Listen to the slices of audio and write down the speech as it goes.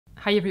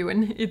Hi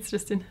everyone, it's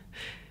Justine.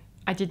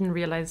 I didn't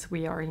realize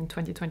we are in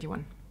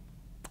 2021.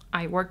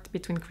 I worked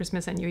between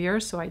Christmas and New Year,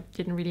 so I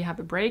didn't really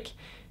have a break.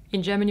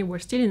 In Germany, we're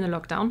still in a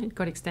lockdown. It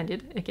got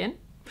extended again.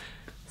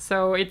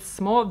 So it's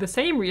more of the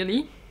same,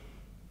 really.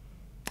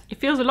 It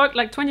feels a lot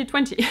like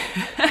 2020.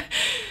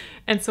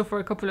 And so for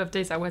a couple of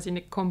days, I was in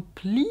a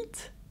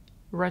complete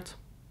rut.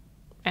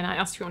 And I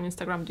asked you on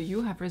Instagram, do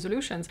you have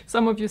resolutions?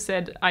 Some of you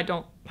said, I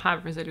don't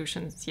have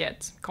resolutions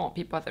yet, can't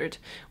be bothered.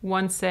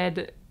 One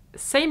said,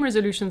 same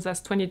resolutions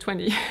as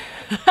 2020,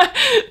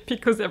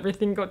 because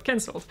everything got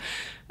cancelled.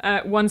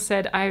 One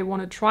said, I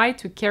want to try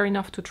to care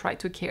enough to try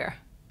to care,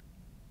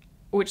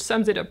 which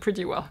sums it up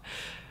pretty well.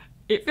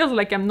 It feels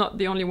like I'm not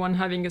the only one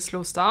having a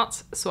slow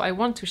start, so I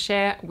want to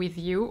share with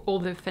you all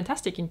the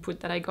fantastic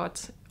input that I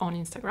got on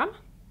Instagram.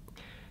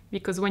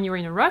 Because when you're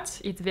in a rut,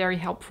 it's very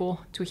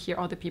helpful to hear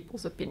other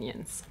people's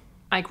opinions.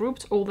 I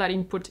grouped all that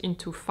input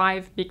into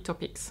 5 big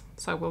topics,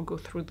 so I will go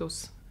through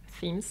those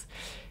themes.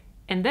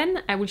 And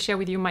then I will share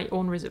with you my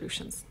own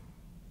resolutions.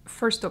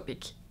 First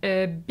topic,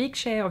 a big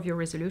share of your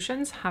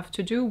resolutions have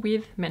to do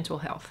with mental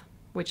health,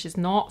 which is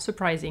not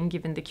surprising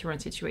given the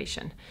current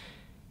situation.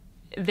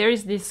 There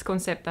is this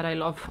concept that I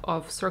love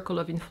of circle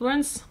of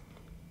influence,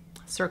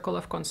 circle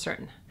of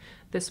concern.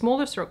 The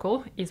smaller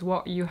circle is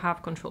what you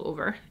have control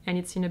over, and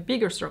it's in a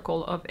bigger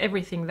circle of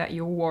everything that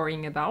you're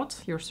worrying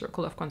about, your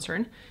circle of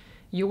concern.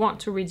 You want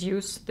to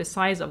reduce the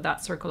size of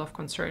that circle of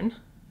concern,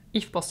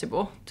 if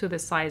possible, to the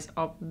size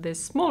of the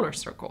smaller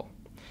circle,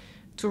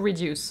 to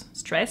reduce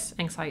stress,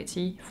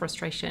 anxiety,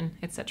 frustration,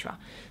 etc.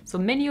 So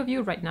many of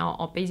you right now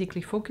are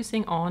basically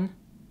focusing on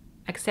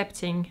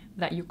accepting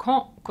that you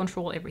can't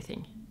control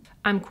everything.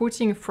 I'm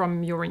quoting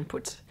from your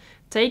input.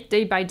 Take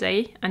day by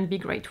day and be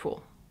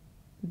grateful.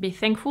 Be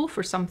thankful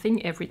for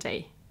something every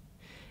day.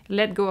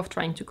 Let go of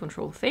trying to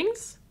control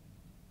things.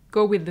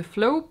 Go with the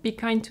flow, be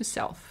kind to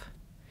self.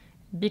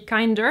 Be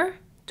kinder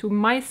to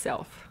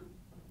myself.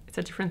 It's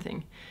a different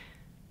thing.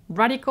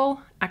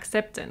 Radical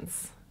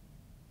acceptance.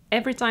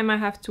 Every time I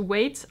have to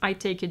wait, I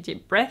take a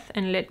deep breath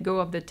and let go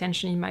of the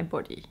tension in my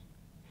body.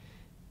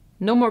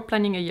 No more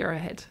planning a year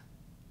ahead.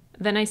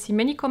 Then I see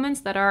many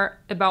comments that are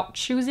about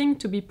choosing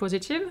to be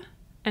positive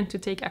and to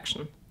take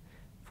action.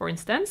 For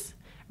instance,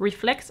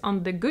 reflect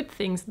on the good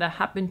things that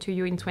happened to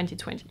you in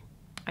 2020.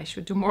 I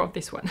should do more of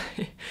this one.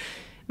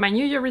 My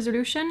New Year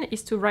resolution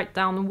is to write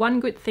down one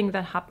good thing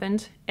that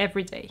happened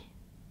every day.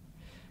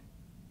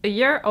 A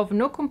year of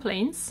no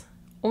complaints,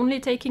 only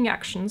taking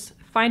actions,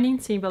 finding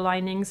silver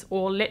linings,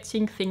 or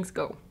letting things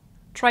go.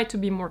 Try to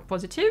be more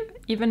positive,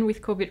 even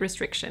with COVID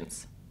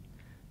restrictions.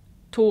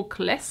 Talk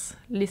less,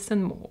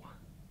 listen more.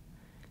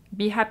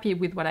 Be happy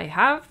with what I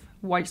have,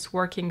 whilst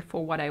working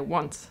for what I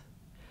want.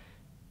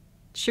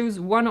 Choose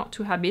 1 or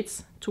 2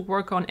 habits to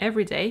work on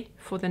every day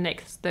for the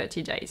next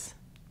 30 days.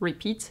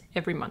 Repeat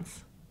every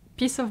month.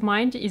 Peace of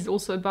mind is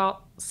also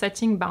about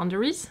setting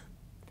boundaries.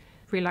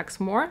 Relax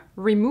more,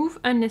 remove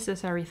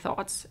unnecessary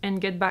thoughts, and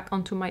get back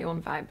onto my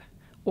own vibe.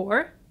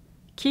 Or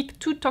kick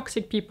 2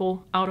 toxic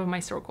people out of my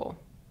circle.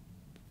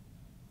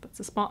 That's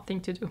a smart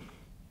thing to do.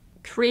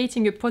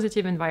 Creating a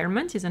positive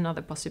environment is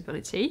another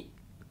possibility.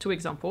 2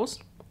 examples.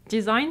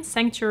 Design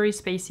sanctuary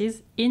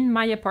spaces in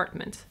my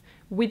apartment,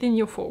 within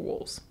your 4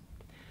 walls.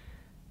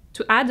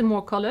 To add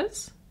more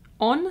colors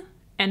on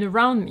and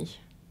around me.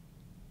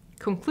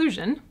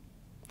 Conclusion.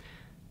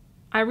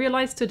 I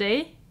realized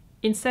today,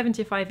 in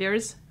 75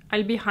 years,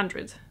 I'll be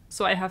 100,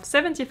 so I have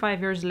 75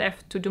 years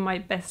left to do my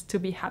best to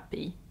be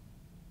happy.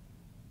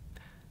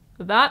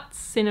 That's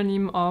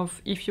synonym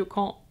of if you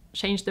can't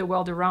change the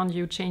world around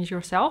you, change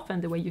yourself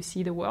and the way you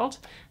see the world.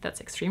 That's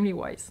extremely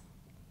wise.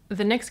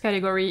 The next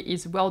category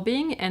is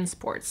well-being and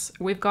sports.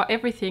 We've got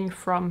everything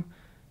from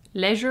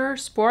leisure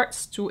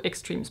sports to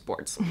extreme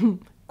sports.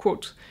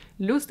 Quote,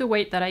 lose the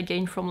weight that I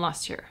gained from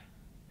last year.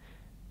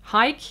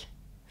 Hike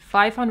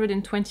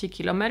 520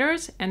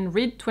 kilometers and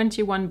read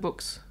 21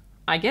 books.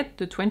 I get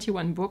the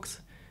 21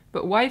 books,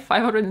 but why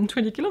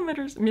 520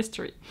 kilometers?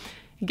 Mystery.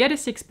 Get a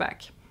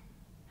 6-pack.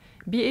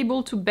 Be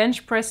able to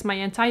bench press my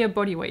entire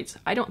body weight.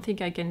 I don't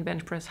think I can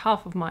bench press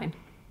half of mine.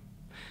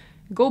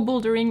 Go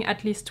bouldering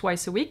at least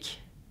twice a week.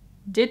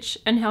 Ditch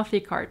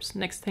unhealthy carbs.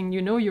 Next thing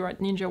you know, you're at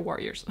Ninja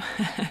Warriors.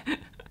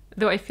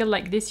 Though I feel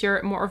like this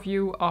year more of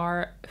you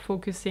are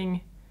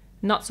focusing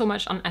not so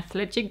much on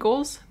athletic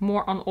goals,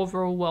 more on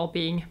overall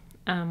well-being.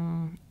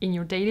 In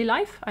your daily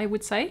life, I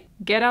would say.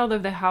 Get out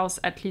of the house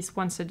at least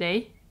once a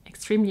day,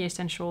 extremely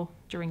essential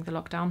during the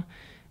lockdown.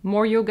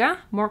 More yoga,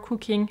 more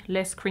cooking,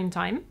 less screen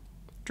time.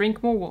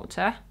 Drink more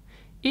water.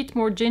 Eat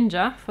more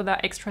ginger for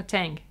that extra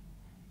tang.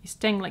 Is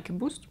tang like a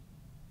boost?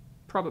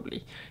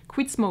 Probably.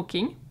 Quit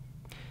smoking.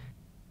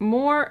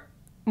 More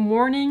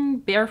morning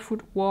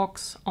barefoot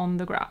walks on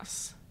the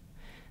grass.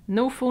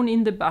 No phone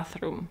in the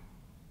bathroom.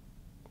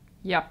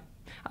 Yeah,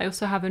 I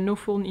also have a no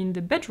phone in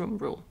the bedroom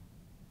rule.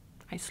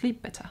 I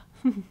sleep better.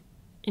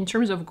 In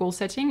terms of goal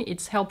setting,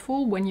 it's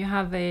helpful when you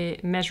have a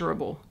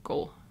measurable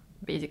goal,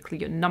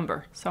 basically a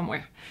number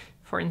somewhere.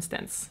 For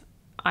instance,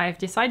 I've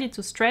decided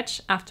to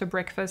stretch after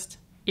breakfast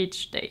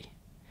each day.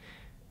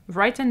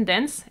 Write and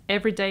dance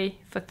every day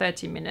for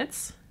 30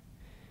 minutes.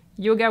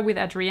 Yoga with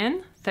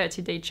Adrienne,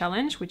 30-day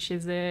challenge, which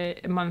is a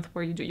month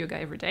where you do yoga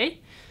every day.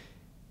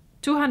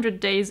 200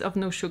 days of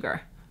no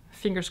sugar.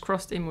 Fingers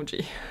crossed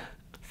emoji.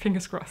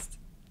 Fingers crossed.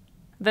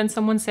 Then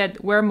someone said,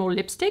 wear more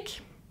lipstick.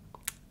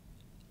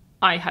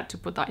 I had to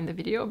put that in the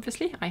video,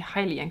 obviously. I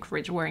highly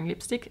encourage wearing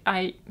lipstick.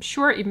 I'm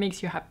sure it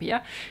makes you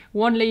happier.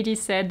 One lady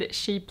said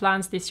she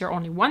plans this year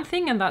only one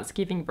thing, and that's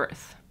giving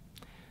birth.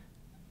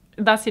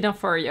 That's enough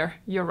for a year.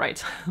 You're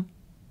right.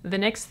 The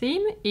next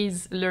theme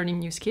is learning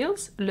new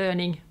skills,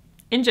 learning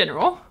in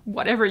general,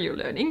 whatever you're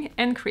learning,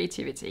 and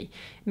creativity.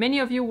 Many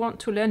of you want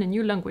to learn a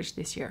new language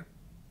this year.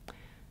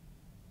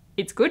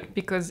 It's good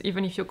because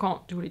even if you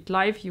can't do it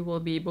live, you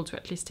will be able to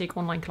at least take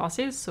online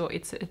classes. So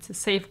it's a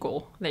safe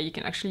goal that you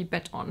can actually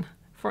bet on.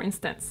 For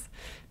instance,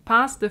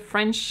 pass the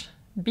French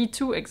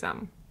B2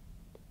 exam.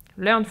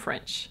 Learn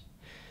French.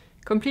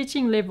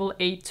 Completing level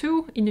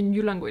A2 in a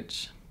new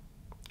language.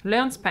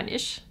 Learn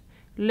Spanish.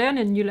 Learn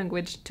a new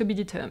language to be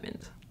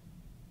determined.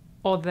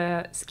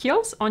 Other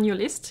skills on your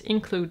list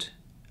include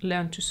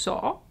learn to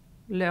sew,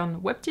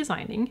 learn web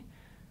designing,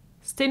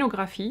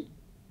 stenography,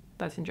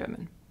 that's in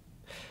German.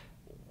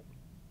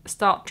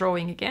 Start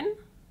drawing again,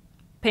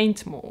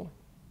 paint more.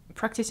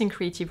 Practicing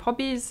creative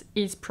hobbies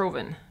is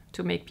proven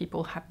to make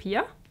people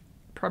happier,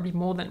 probably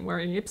more than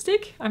wearing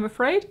lipstick, I'm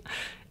afraid.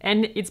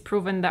 And it's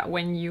proven that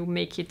when you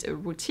make it a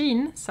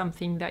routine,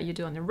 something that you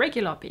do on a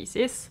regular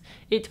basis,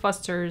 it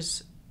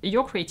fosters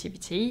your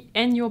creativity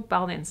and your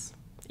balance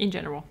in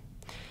general.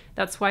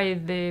 That's why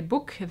the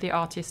book, The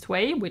Artist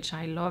Way, which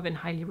I love and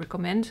highly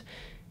recommend,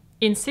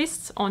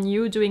 insists on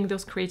you doing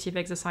those creative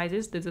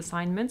exercises, those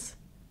assignments,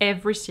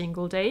 every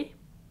single day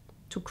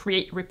to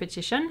create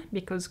repetition,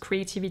 because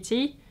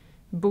creativity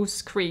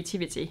boosts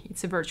creativity.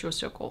 It's a virtuous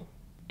circle.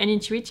 And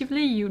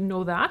intuitively, you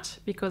know that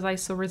because I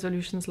saw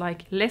resolutions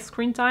like less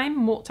screen time,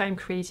 more time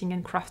creating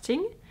and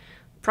crafting,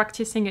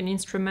 practicing an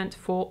instrument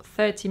for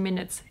 30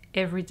 minutes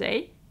every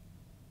day,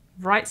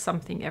 write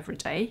something every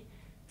day,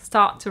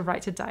 start to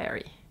write a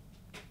diary.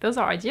 Those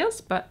are ideas,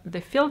 but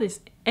the field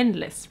is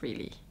endless,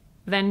 really.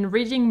 Then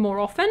reading more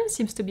often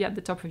seems to be at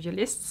the top of your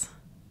lists.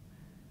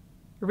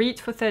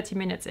 Read for 30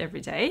 minutes every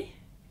day.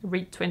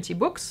 Read 20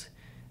 books.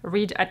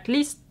 Read at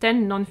least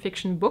 10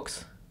 non-fiction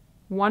books.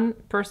 One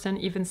person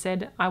even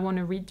said, I want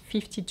to read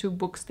 52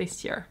 books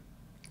this year.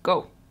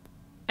 Go.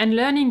 And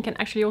learning can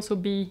actually also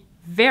be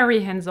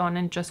very hands-on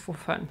and just for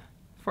fun.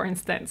 For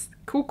instance,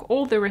 cook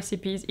all the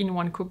recipes in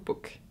one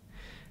cookbook.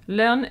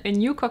 Learn a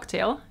new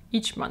cocktail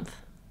each month.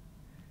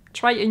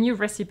 Try a new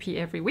recipe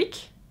every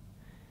week.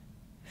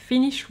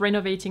 Finish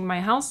renovating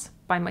my house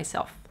by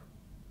myself.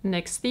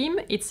 Next theme,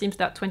 it seems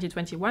that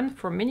 2021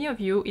 for many of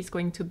you is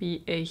going to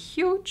be a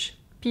huge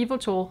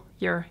pivotal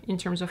year in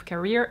terms of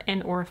career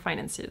and or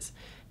finances.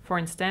 For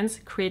instance,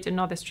 create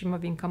another stream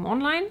of income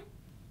online.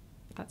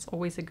 That's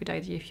always a good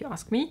idea if you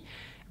ask me.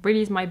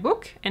 Release my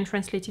book and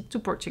translate it to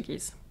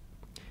Portuguese.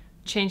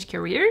 Change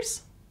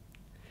careers.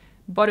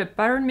 Bought a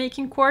pattern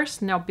making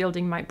course, now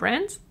building my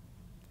brand.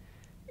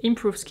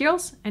 Improve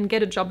skills and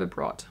get a job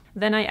abroad.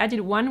 Then I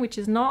added one which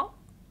is not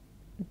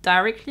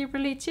directly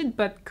related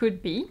but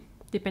could be,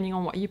 depending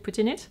on what you put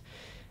in it.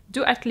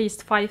 Do at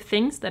least 5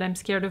 things that I'm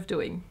scared of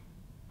doing.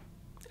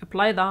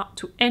 Apply that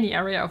to any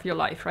area of your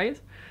life, right?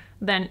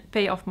 Then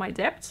pay off my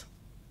debt.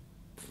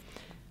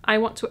 I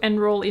want to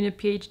enroll in a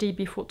PhD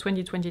before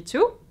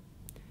 2022.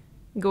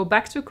 Go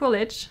back to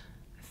college,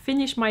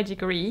 finish my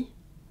degree,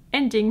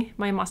 ending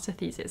my master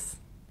thesis.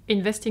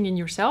 Investing in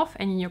yourself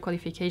and in your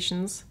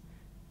qualifications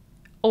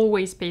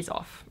always pays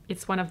off.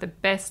 It's one of the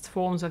best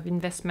forms of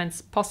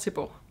investments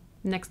possible.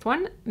 Next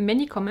one,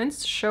 many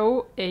comments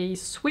show a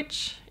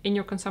switch in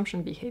your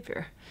consumption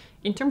behavior.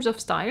 In terms of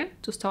style,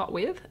 to start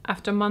with,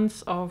 after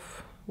months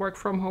of work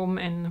from home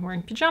and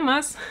wearing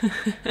pajamas,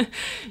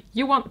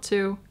 you want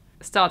to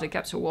start a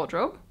capsule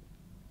wardrobe,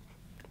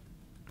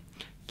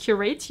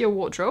 curate your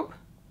wardrobe,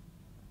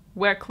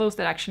 wear clothes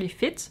that actually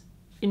fit,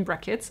 in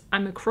brackets,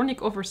 I'm a chronic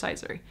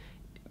oversizer.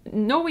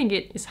 Knowing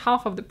it is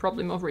half of the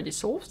problem already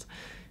solved.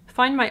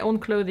 Find my own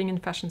clothing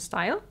and fashion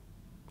style.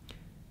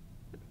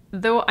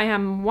 Though I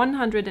am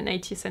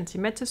 180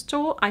 centimeters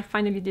tall, I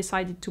finally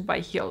decided to buy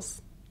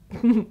heels.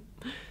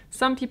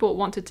 Some people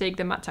want to take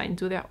the matter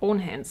into their own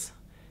hands.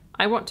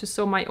 I want to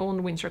sew my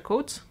own winter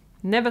coat.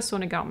 Never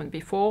sewn a garment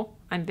before.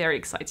 I'm very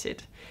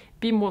excited.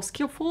 Be more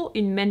skillful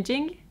in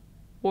mending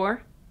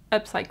or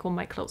upcycle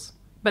my clothes.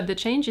 But the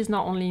change is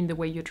not only in the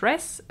way you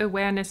dress.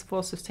 Awareness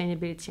for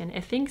sustainability and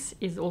ethics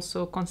is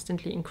also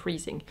constantly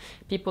increasing.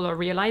 People are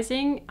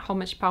realizing how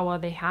much power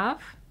they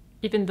have,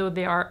 even though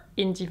they are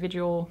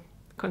individual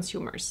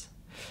consumers.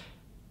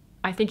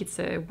 I think it's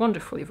a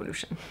wonderful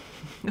evolution,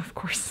 of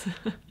course.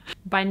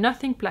 Buy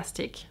nothing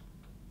plastic.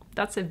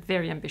 That's a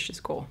very ambitious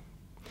goal.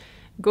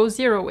 Go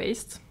zero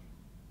waste.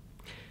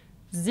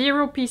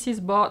 0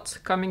 pieces bought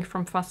coming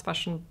from fast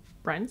fashion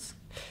brands.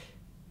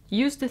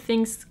 Use the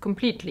things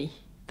completely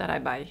that I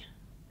buy.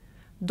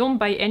 Don't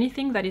buy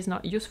anything that is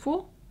not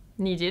useful,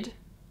 needed,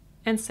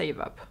 and save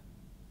up.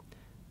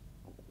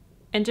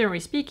 And generally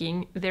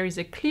speaking, there is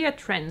a clear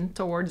trend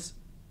towards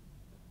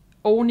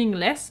owning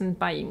less and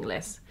buying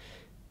less.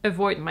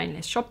 Avoid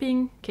mindless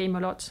shopping, came a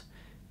lot.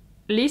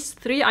 List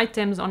 3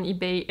 items on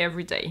eBay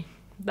every day.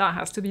 That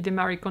has to be the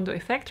Marie Kondo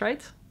effect,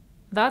 right?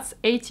 That's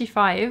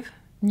 85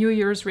 New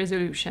Year's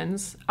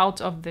resolutions out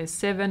of the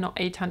 700 or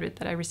 800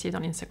 that I received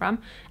on Instagram.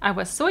 I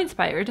was so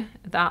inspired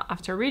that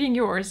after reading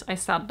yours, I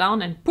sat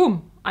down and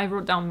boom, I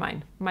wrote down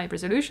mine, my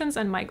resolutions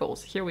and my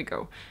goals. Here we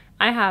go.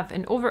 I have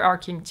an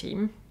overarching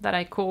theme that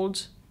I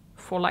called,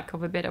 for lack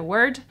of a better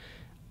word,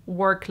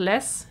 work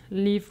less,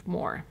 live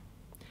more.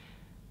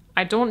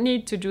 I don't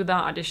need to do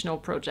that additional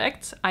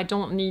project. I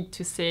don't need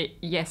to say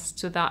yes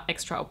to that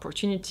extra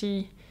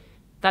opportunity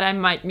that I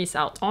might miss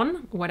out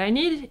on. What I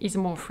need is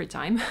more free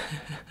time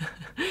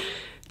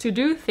to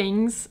do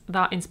things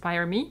that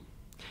inspire me,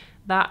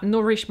 that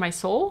nourish my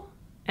soul,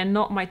 and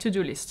not my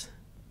to-do list.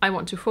 I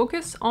want to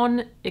focus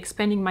on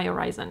expanding my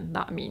horizon.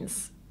 That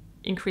means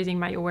increasing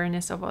my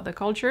awareness of other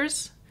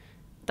cultures,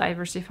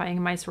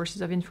 diversifying my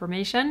sources of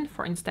information.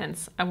 For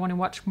instance, I want to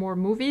watch more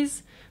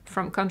movies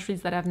from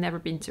countries that I've never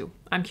been to.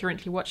 I'm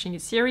currently watching a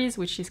series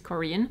which is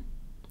Korean,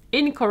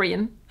 in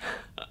Korean,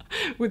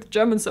 with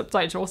German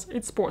subtitles.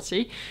 It's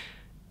sporty.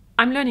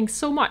 I'm learning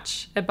so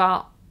much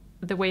about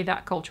the way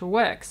that culture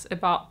works,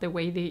 about the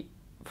way they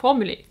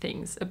formulate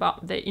things,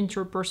 about the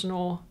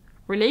interpersonal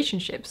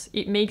relationships.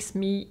 It makes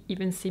me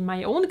even see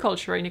my own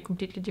culture in a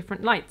completely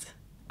different light.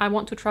 I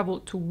want to travel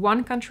to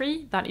one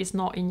country that is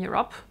not in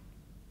Europe,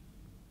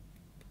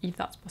 if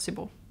that's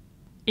possible.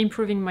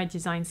 Improving my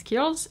design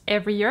skills.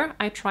 Every year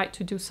I try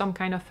to do some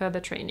kind of further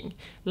training.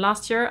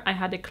 Last year I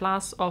had a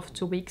class of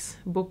 2 weeks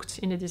booked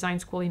in a design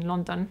school in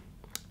London.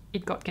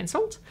 It got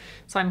cancelled,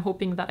 so I'm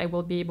hoping that I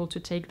will be able to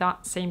take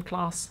that same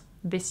class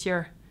this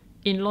year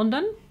in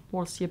London.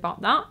 We'll see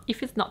about that.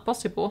 If it's not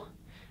possible,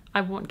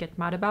 I won't get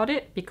mad about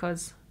it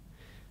because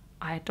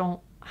I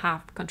don't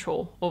have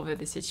control over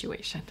the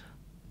situation.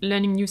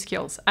 Learning new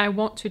skills. I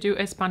want to do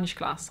a Spanish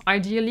class.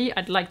 Ideally,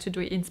 I'd like to do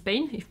it in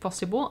Spain, if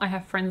possible. I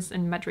have friends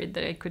in Madrid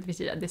that I could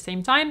visit at the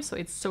same time, so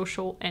it's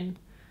social and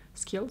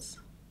skills.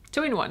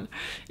 2 in 1.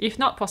 If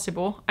not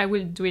possible, I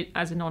will do it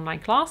as an online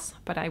class,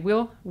 but I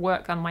will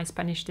work on my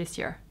Spanish this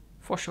year,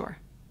 for sure.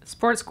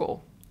 Sports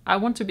goal. I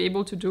want to be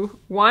able to do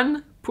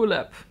 1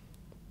 pull-up.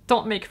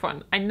 Don't make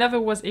fun. I never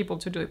was able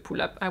to do a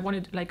pull-up. I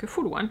wanted like a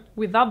full one,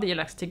 without the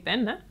elastic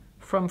band,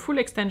 from full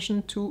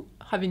extension to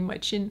having my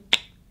chin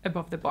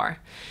above the bar.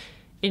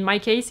 In my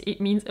case, it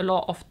means a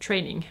lot of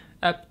training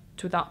up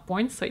to that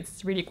point, so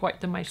it's really quite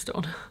the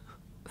milestone.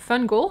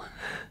 Fun goal,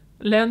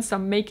 learn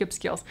some makeup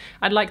skills.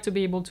 I'd like to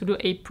be able to do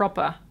a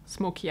proper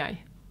smoky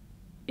eye.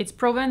 It's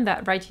proven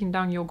that writing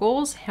down your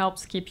goals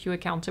helps keep you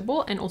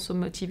accountable and also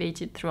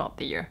motivated throughout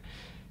the year.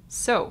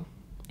 So,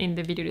 in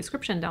the video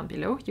description down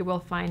below, you will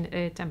find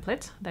a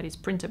template that is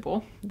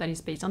printable, that is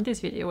based on this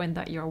video and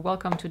that you're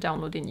welcome to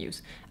download and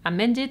use.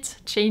 Amend it,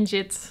 change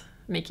it,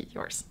 make it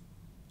yours.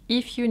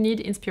 If you need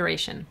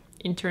inspiration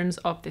in terms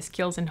of the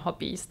skills and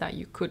hobbies that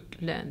you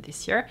could learn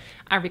this year,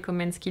 I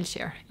recommend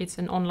Skillshare. It's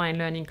an online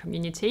learning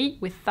community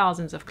with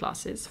thousands of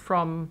classes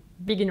from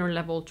beginner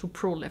level to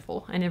pro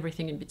level and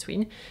everything in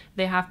between.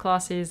 They have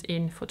classes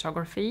in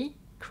photography,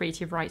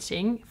 creative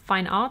writing,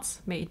 fine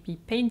arts, may it be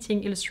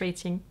painting,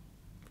 illustrating,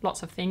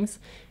 lots of things,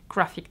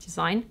 graphic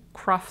design,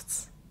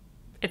 crafts,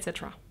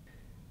 etc.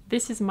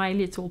 This is my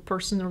little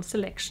personal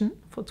selection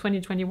for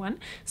 2021.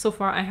 So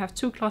far I have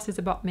 2 classes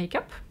about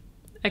makeup,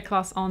 a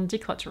class on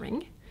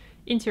decluttering,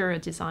 interior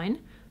design,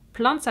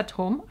 plants at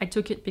home. I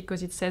took it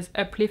because it says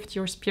uplift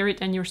your spirit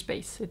and your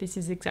space. So this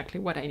is exactly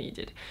what I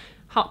needed.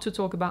 How to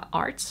talk about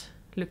art,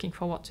 looking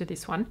forward to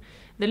this one.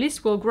 The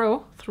list will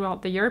grow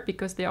throughout the year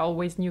because there are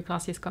always new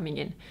classes coming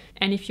in.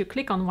 And if you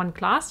click on one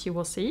class, you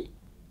will see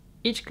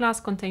each class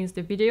contains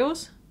the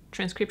videos,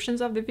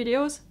 transcriptions of the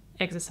videos,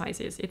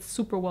 exercises. It's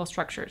super well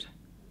structured.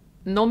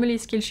 Normally,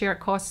 Skillshare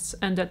costs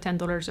under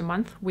 $10 a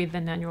month with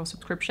an annual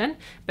subscription,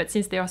 but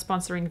since they are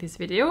sponsoring this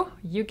video,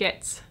 you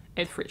get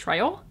a free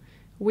trial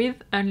with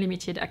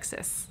unlimited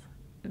access.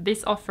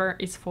 This offer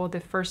is for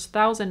the first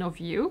 1,000 of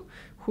you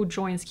who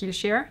join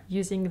Skillshare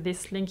using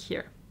this link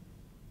here.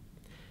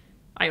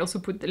 I also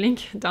put the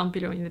link down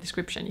below in the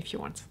description if you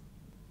want.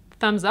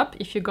 Thumbs up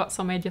if you got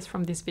some ideas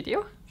from this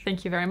video.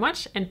 Thank you very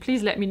much, and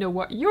please let me know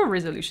what your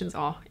resolutions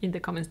are in the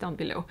comments down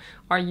below.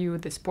 Are you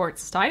the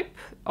sports type?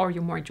 Are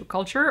you more into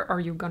culture? Are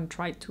you gonna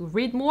try to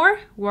read more?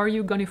 What are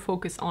you gonna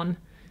focus on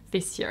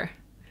this year?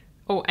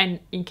 Oh, and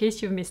in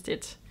case you've missed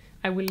it,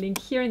 I will link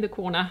here in the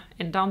corner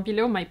and down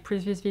below my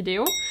previous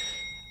video.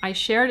 I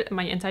shared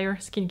my entire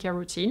skincare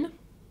routine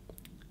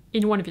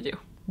in one video.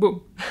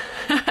 Boom.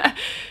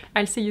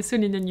 I'll see you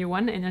soon in the new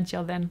one, and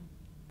until then,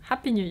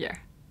 Happy New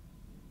Year.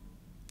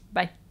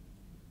 Bye.